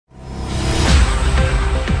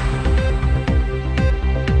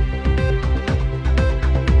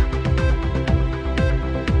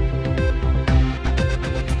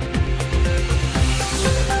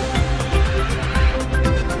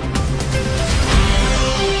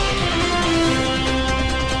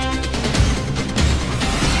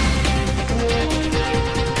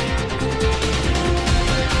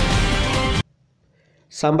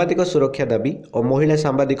सांबादिक सुरक्षा दाबी और महिला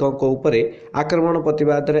सांबादिकों उपरे आक्रमण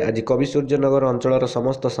प्रतिवाद में आज कविसूर्यनगर अंचल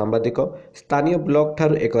समस्त सांबादिक स्थानीय ब्लॉक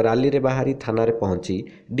ठार एक रैली रे बाहरी थाना रे पहुंची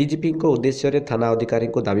डीजीपी उद्देश्य थाना अधिकारी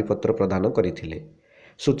को दाबीपत्र प्रदान करथिले।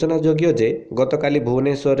 सूचनायोग्य जे गतकाली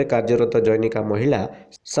भुवनेश्वर में कार्यरत जैनिका महिला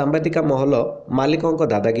सांबादिका महल मालिकों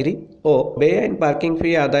दादागिरी और बेआईन पार्किंग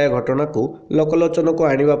फी आदाय घटना को लोकलोचन को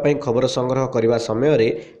आने खबर संग्रह करने समय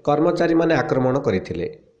कर्मचारी माने आक्रमण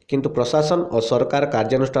करथिले, किंतु प्रशासन और सरकार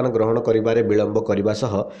कार्यानुष्ठान ग्रहण करिबारे विलंब करने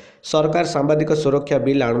सह सरकार सांबादिक सुरक्षा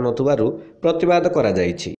बिल आणुनथुवारु प्रतिवाद करा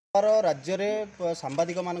जायछि। राज्य में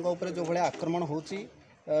सांबादिक मान जो भाया आक्रमण होची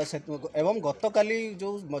एवं गतकाली जो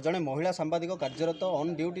जड़े महिला सांबादिक कार्यरत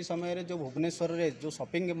ऑन ड्यूटी समय जो भुवनेश्वर रे जो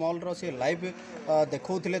शॉपिंग मॉल रो से लाइव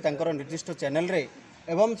देखौथिले तांकर निर्दिष्ट चैनल रे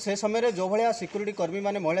एवं से समय जो भाया सिक्यूरीटी कर्मी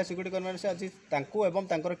माने महिला सिक्यूरीटी कर्मी से आज तांकू एवं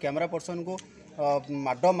तांकर कैमरा पर्सन को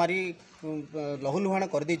माड मारी लहुलुहाण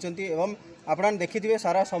कर देइचंती एवं आपण देखिथिबे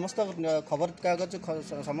सारा समस्त खबर कागज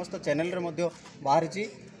समस्त चैनल रे मध्य बाहरची।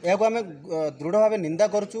 यह आम दृढ़ भाव निंदा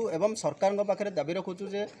करूँ एवं सरकार पाखे दाबी रखुचु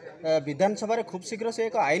जे विधानसभा रे खूब शीघ्र से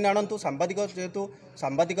एक आईन आणतु। सांबादिक जेहेतु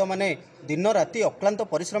सांबादिक माने दिन राति अक्लांत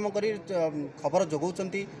परिश्रम करी खबर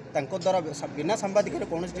जगाउछंती, तांको द्वारा बिना सांबादिक रे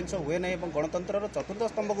कौन जिनस हुए ना और गणतंत्र चतुर्थ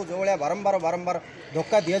स्तंभ को जो भाया बारंबार बारंबार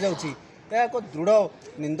धोखा दि जाउछि यह एक दृढ़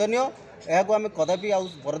निंदनीय। यह आम कदापि आ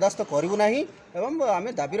बर्दास्त करूँ ना एवं आम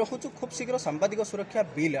दाबी रखुचु खूब शीघ्र सांबादिक सुरक्षा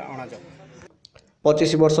बिल अणा जाऊ।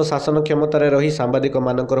 25 वर्ष शासन क्षमतार रही सांबादिक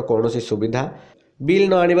मानकर कौनसी सुविधा बिल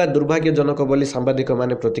न आनिबा दुर्भाग्यजनक बोली सांबादिक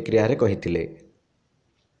माने प्रतिक्रिया रे कहिथिले।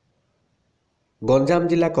 गंजाम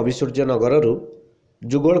जिला कविसूर्यनगर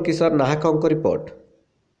जुगल किशोर नाहकଙ୍କ रिपोर्ट,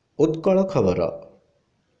 उत्कल खबर।